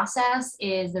review process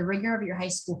is the rigor of your high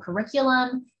school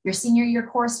curriculum, your senior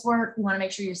year coursework. We want to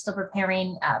make sure you're still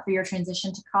preparing for your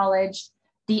transition to college,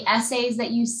 the essays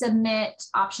that you submit,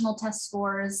 optional test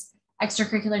scores,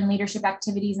 extracurricular and leadership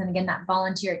activities, and again, that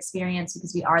volunteer experience,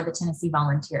 because we are the Tennessee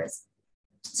Volunteers.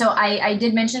 So I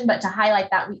did mention, but to highlight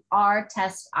that, we are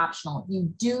test optional.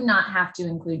 You do not have to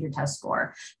include your test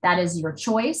score. That is your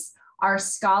choice. Our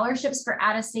scholarships for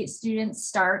out-of-state students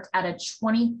start at a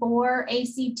 24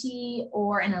 ACT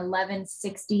or an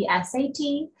 1160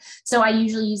 SAT. So I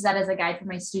usually use that as a guide for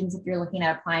my students if you're looking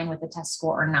at applying with a test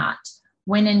score or not.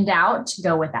 When in doubt,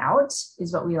 go without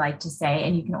is what we like to say.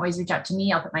 And you can always reach out to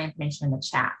me. I'll put my information in the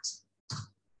chat.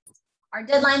 Our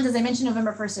deadlines, as I mentioned,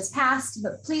 November 1st has passed,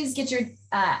 but please get your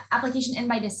application in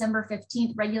by December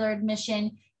 15th, regular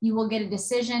admission. You will get a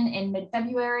decision in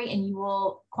mid-February and you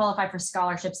will qualify for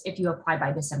scholarships if you apply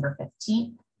by December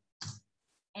 15th.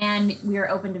 And we are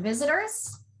open to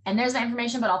visitors. And there's my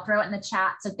information, but I'll throw it in the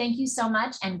chat. So thank you so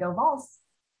much and go Vols.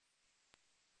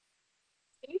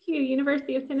 Thank you,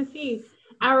 University of Tennessee.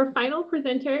 Our final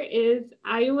presenter is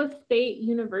Iowa State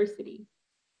University.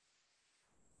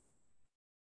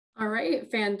 All right,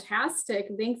 fantastic.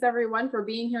 Thanks everyone for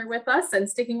being here with us and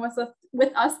sticking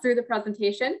with us through the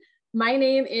presentation. My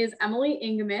name is Emily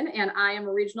Ingeman, and I am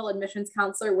a regional admissions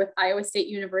counselor with Iowa State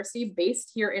University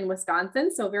based here in Wisconsin.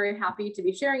 So very happy to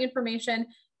be sharing information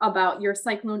about your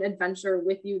cyclone adventure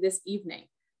with you this evening.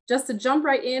 Just to jump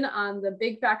right in on the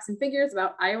big facts and figures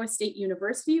about Iowa State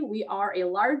University, we are a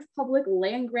large public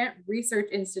land grant research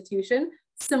institution,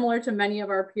 similar to many of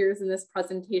our peers in this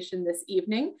presentation this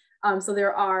evening. So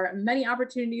there are many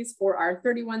opportunities for our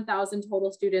 31,000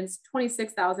 total students,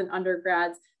 26,000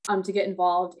 undergrads to get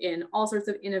involved in all sorts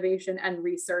of innovation and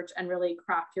research and really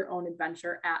craft your own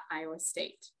adventure at Iowa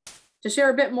State. To share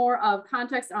a bit more of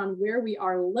context on where we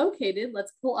are located,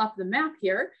 let's pull up the map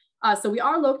here. So we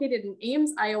are located in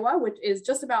Ames, Iowa, which is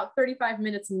just about 35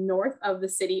 minutes north of the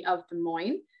city of Des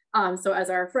Moines. So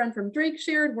as our friend from Drake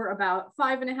shared, we're about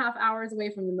 5.5 hours away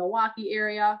from the Milwaukee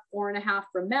area, 4.5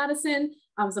 from Madison.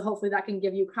 So hopefully that can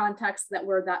give you context that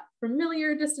we're that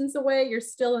familiar distance away. You're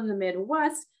still in the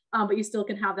Midwest, but you still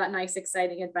can have that nice,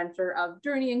 exciting adventure of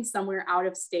journeying somewhere out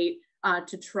of state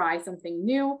to try something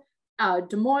new.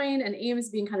 Des Moines and Ames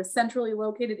being kind of centrally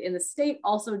located in the state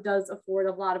also does afford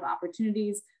a lot of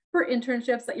opportunities for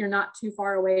internships that you're not too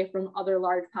far away from other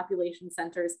large population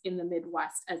centers in the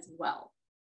Midwest as well.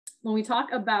 When we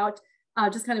talk about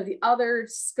just kind of the other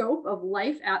scope of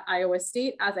life at Iowa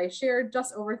State, as I shared,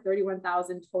 just over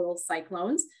 31,000 total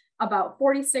cyclones. About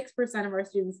 46% of our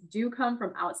students do come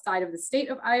from outside of the state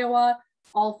of Iowa,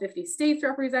 all 50 states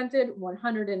represented,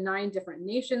 109 different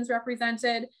nations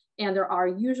represented, and there are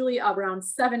usually around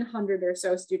 700 or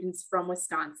so students from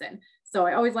Wisconsin. So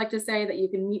I always like to say that you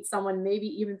can meet someone maybe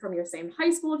even from your same high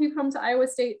school if you come to Iowa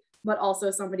State, but also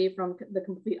somebody from the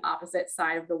complete opposite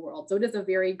side of the world. So it is a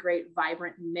very great,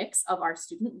 vibrant mix of our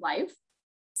student life.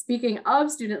 Speaking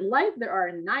of student life, there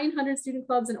are 900 student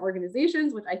clubs and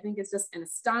organizations, which I think is just an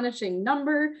astonishing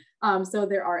number. So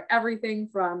there are everything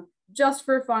from just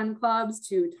for fun clubs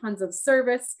to tons of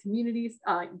service, communities,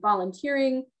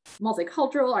 volunteering,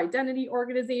 multicultural identity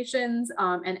organizations,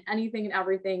 and anything and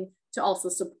everything to also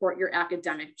support your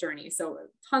academic journey. So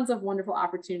tons of wonderful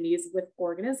opportunities with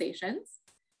organizations.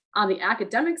 On the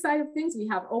academic side of things, we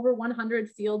have over 100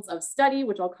 fields of study,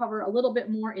 which I'll cover a little bit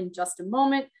more in just a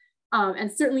moment. And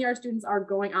certainly our students are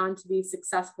going on to be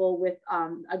successful with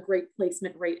a great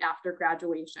placement rate after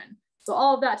graduation. So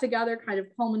all of that together kind of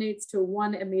culminates to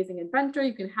one amazing adventure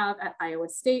you can have at Iowa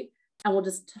State. And we'll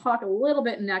just talk a little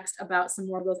bit next about some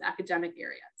more of those academic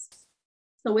areas.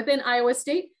 So within Iowa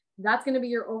State, that's going to be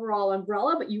your overall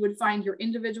umbrella, but you would find your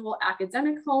individual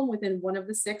academic home within one of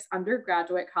the 6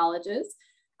 undergraduate colleges.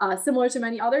 Similar to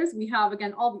many others, we have,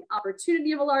 again, all the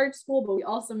opportunity of a large school, but we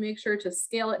also make sure to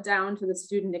scale it down to the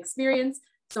student experience.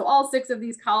 So all 6 of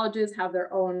these colleges have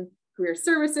their own career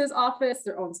services office,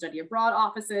 their own study abroad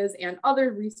offices, and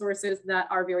other resources that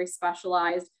are very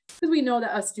specialized, because we know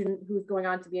that a student who's going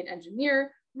on to be an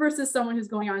engineer versus someone who's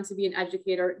going on to be an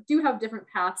educator do have different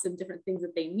paths and different things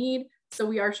that they need. So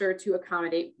we are sure to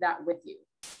accommodate that with you.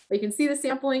 But you can see the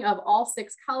sampling of all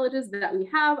 6 colleges that we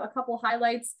have. A couple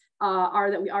highlights are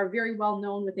that we are very well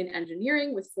known within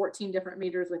engineering with 14 different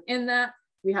majors within that.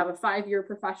 We have a 5-year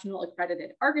professional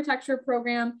accredited architecture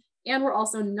program, and we're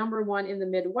also #1 in the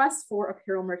Midwest for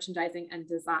apparel merchandising and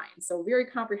design. So very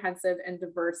comprehensive and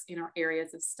diverse in our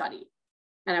areas of study.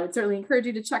 And I would certainly encourage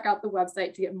you to check out the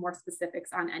website to get more specifics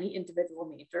on any individual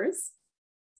majors.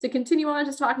 To continue on,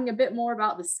 just talking a bit more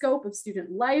about the scope of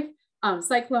student life,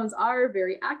 Cyclones are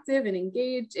very active and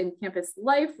engaged in campus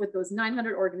life with those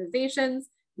 900 organizations.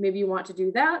 Maybe you want to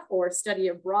do that or study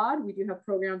abroad. We do have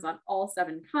programs on all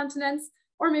 7 continents.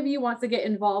 Or maybe you want to get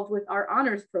involved with our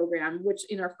honors program, which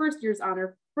in our first year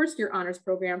honors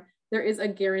program, there is a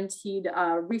guaranteed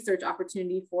research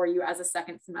opportunity for you as a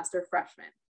 2nd semester freshman.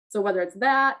 So whether it's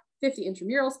that, 50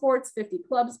 intramural sports, 50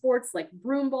 club sports like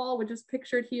broomball, which is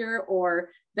pictured here, or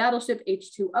Battleship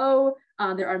H2O,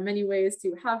 there are many ways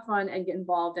to have fun and get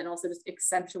involved and also just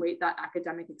accentuate that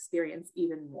academic experience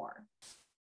even more.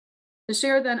 To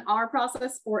share then our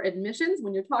process for admissions,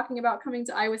 when you're talking about coming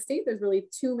to Iowa State, there's really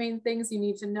 2 main things you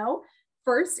need to know.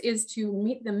 First is to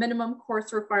meet the minimum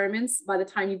course requirements by the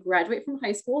time you graduate from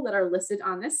high school that are listed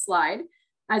on this slide.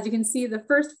 As you can see, the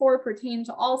first 4 pertain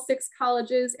to all 6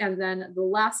 colleges, and then the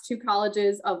last 2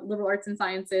 colleges of liberal arts and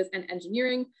sciences and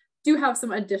engineering do have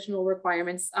some additional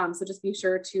requirements. So just be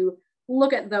sure to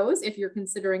look at those if you're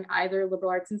considering either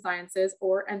liberal arts and sciences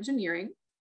or engineering.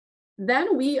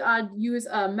 Then we use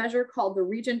a measure called the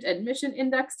Regent Admission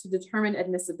Index to determine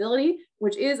admissibility,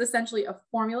 which is essentially a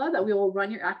formula that we will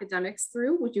run your academics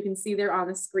through, which you can see there on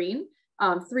the screen.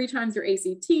 3 times your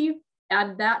ACT,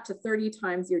 add that to 30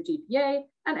 times your GPA,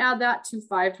 and add that to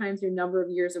 5 times your number of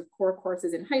years of core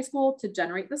courses in high school to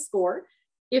generate the score.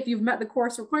 If you've met the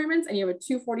course requirements and you have a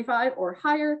 245 or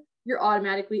higher, you're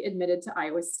automatically admitted to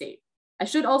Iowa State. I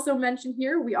should also mention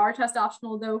here, we are test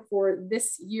optional though for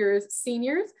this year's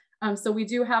seniors. So we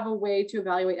do have a way to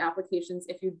evaluate applications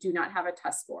if you do not have a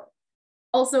test score.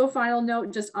 Also, final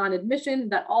note just on admission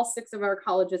that all 6 of our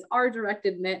colleges are direct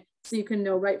admit, so you can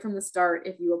know right from the start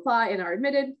if you apply and are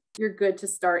admitted, you're good to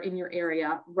start in your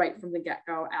area right from the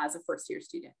get-go as a first-year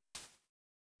student.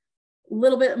 A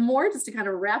little bit more just to kind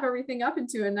of wrap everything up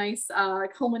into a nice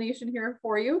culmination here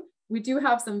for you. We do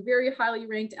have some very highly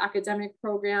ranked academic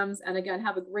programs, and again,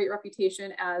 have a great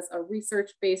reputation as a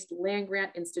research-based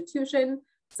land-grant institution.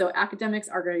 So academics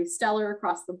are going to be stellar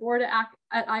across the board at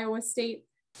Iowa State.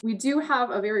 We do have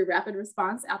a very rapid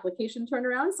response application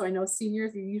turnaround. So I know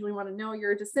seniors, you usually want to know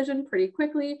your decision pretty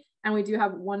quickly. And we do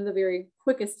have one of the very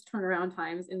quickest turnaround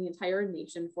times in the entire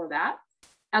nation for that.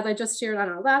 As I just shared on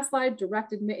our last slide,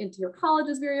 direct admit into your college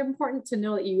is very important to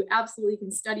know that you absolutely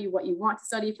can study what you want to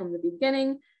study from the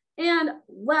beginning. And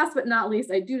last but not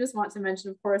least, I do just want to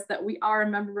mention, of course, that we are a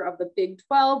member of the Big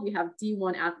 12. We have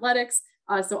D1 athletics.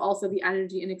 So also the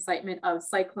energy and excitement of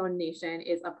Cyclone Nation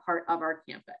is a part of our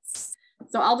campus.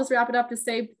 So I'll just wrap it up to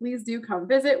say, please do come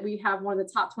visit. We have one of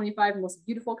the top 25 most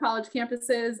beautiful college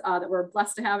campuses that we're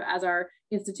blessed to have as our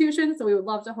institution. So we would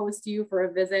love to host you for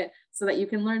a visit so that you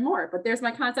can learn more. But there's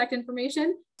my contact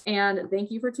information, and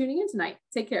thank you for tuning in tonight.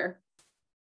 Take care.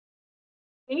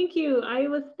 Thank you,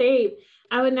 Iowa State.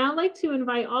 I would now like to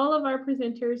invite all of our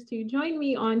presenters to join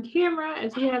me on camera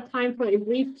as we have time for a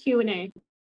brief Q&A.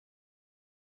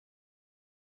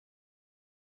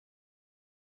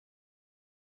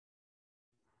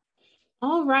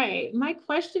 All right, my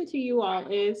question to you all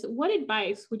is, what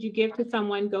advice would you give to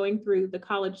someone going through the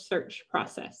college search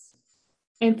process?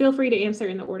 And feel free to answer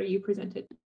in the order you presented.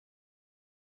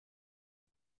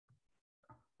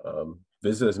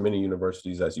 Visit as many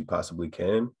universities as you possibly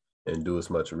can and do as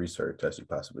much research as you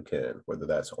possibly can, whether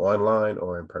that's online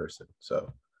or in person.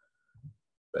 So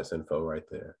that's info right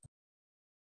there.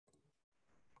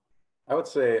 I would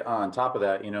say on top of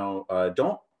that,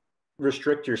 don't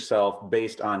restrict yourself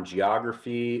based on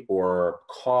geography or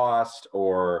cost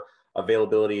or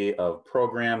availability of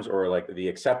programs or like the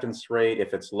acceptance rate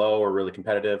if it's low or really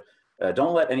competitive.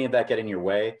 Don't let any of that get in your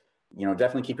way.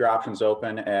 Definitely keep your options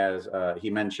open, as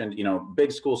he mentioned,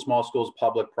 big schools, small schools,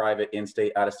 public, private,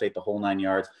 in-state, out-of-state, the whole 9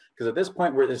 yards. Because at this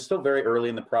point, it's still very early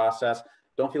in the process.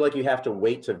 Don't feel like you have to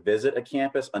wait to visit a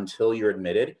campus until you're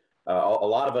admitted. A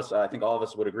lot of us, I think all of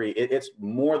us would agree, it's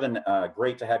more than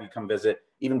great to have you come visit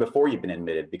even before you've been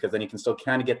admitted, because then you can still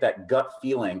kind of get that gut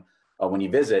feeling when you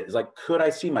visit. It's like, could I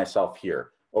see myself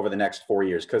here over the next 4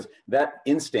 years? Because that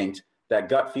instinct, that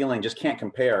gut feeling just can't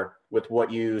compare with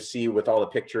what you see with all the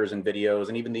pictures and videos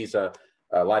and even these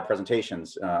live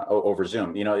presentations over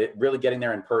Zoom. It really getting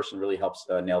there in person really helps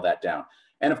nail that down.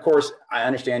 And of course, I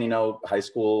understand, high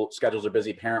school schedules are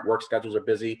busy, parent work schedules are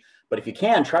busy, but if you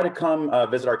can, try to come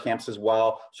visit our campuses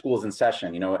while school is in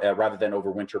session, rather than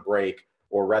over winter break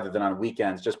or rather than on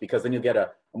weekends, just because then you'll get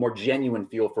a more genuine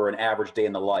feel for an average day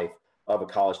in the life of a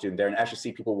college student there and actually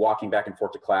see people walking back and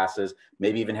forth to classes,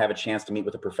 maybe even have a chance to meet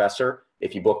with a professor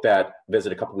if you book that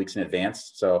visit a couple weeks in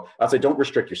advance. So I'd say don't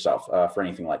restrict yourself for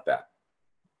anything like that.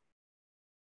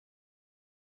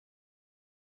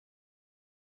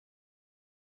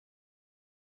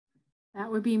 That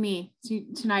would be me.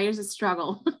 Tonight is a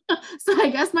struggle. So I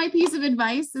guess my piece of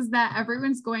advice is that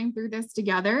everyone's going through this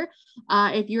together.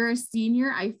 If you're a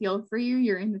senior, I feel for you.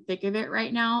 You're in the thick of it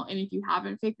right now. And if you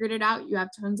haven't figured it out, you have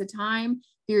tons of time.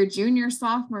 If you're a junior,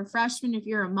 sophomore, freshman, if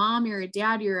you're a mom, you're a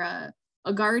dad, you're a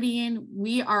guardian,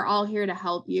 we are all here to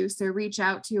help you. So reach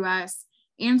out to us,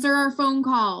 answer our phone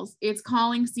calls. It's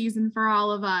calling season for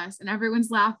all of us. And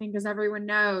everyone's laughing because everyone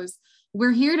knows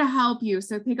we're here to help you.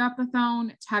 So pick up the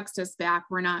phone, text us back.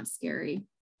 We're not scary.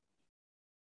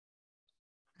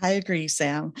 I agree,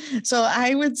 Sam. So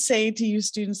I would say to you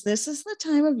students, this is the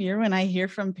time of year when I hear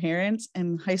from parents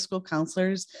and high school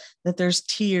counselors that there's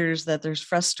tears, that there's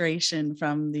frustration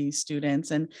from these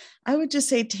students. And I would just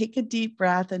say, take a deep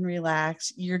breath and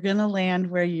relax. You're going to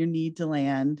land where you need to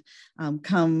land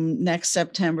come next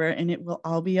September, and it will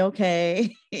all be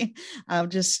okay. I'll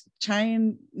just try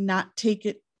and not take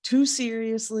it too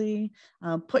seriously.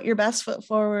 Put your best foot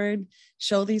forward,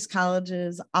 show these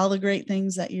colleges all the great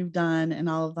things that you've done and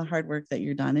all of the hard work that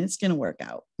you've done. It's going to work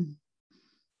out.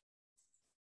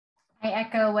 I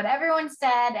echo what everyone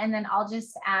said, and then I'll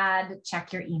just add,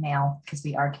 check your email because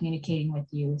we are communicating with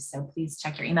you. So please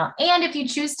check your email. And if you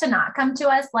choose to not come to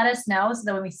us, let us know so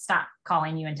that when we stop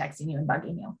calling you and texting you and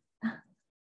bugging you.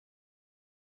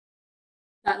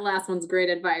 That last one's great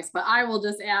advice, but I will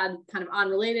just add, kind of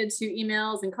unrelated to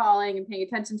emails and calling and paying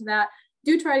attention to that.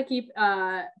 Do try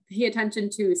to pay attention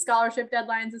to scholarship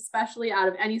deadlines, especially out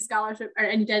of any scholarship or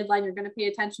any deadline you're going to pay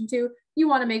attention to. You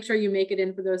want to make sure you make it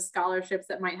in for those scholarships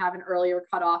that might have an earlier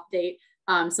cutoff date,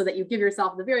 so that you give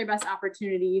yourself the very best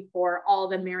opportunity for all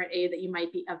the merit aid that you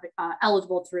might be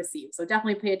eligible to receive. So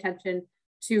definitely pay attention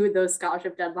to those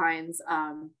scholarship deadlines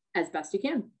as best you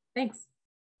can. Thanks.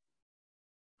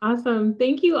 Awesome.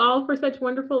 Thank you all for such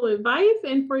wonderful advice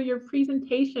and for your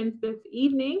presentations this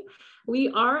evening. We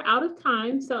are out of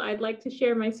time, so I'd like to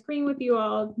share my screen with you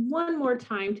all one more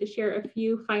time to share a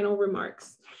few final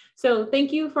remarks. So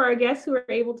thank you for our guests who are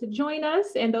able to join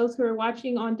us and those who are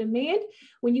watching on demand.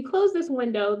 When you close this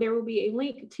window, there will be a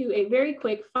link to a very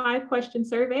quick 5-question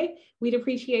survey. We'd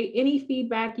appreciate any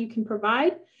feedback you can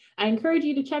provide. I encourage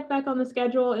you to check back on the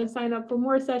schedule and sign up for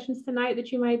more sessions tonight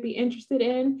that you might be interested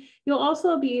in. You'll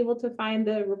also be able to find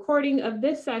the recording of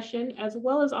this session as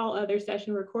well as all other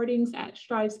session recordings at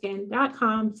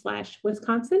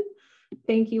strivescan.com/Wisconsin.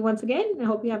 Thank you once again. I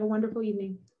hope you have a wonderful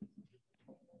evening.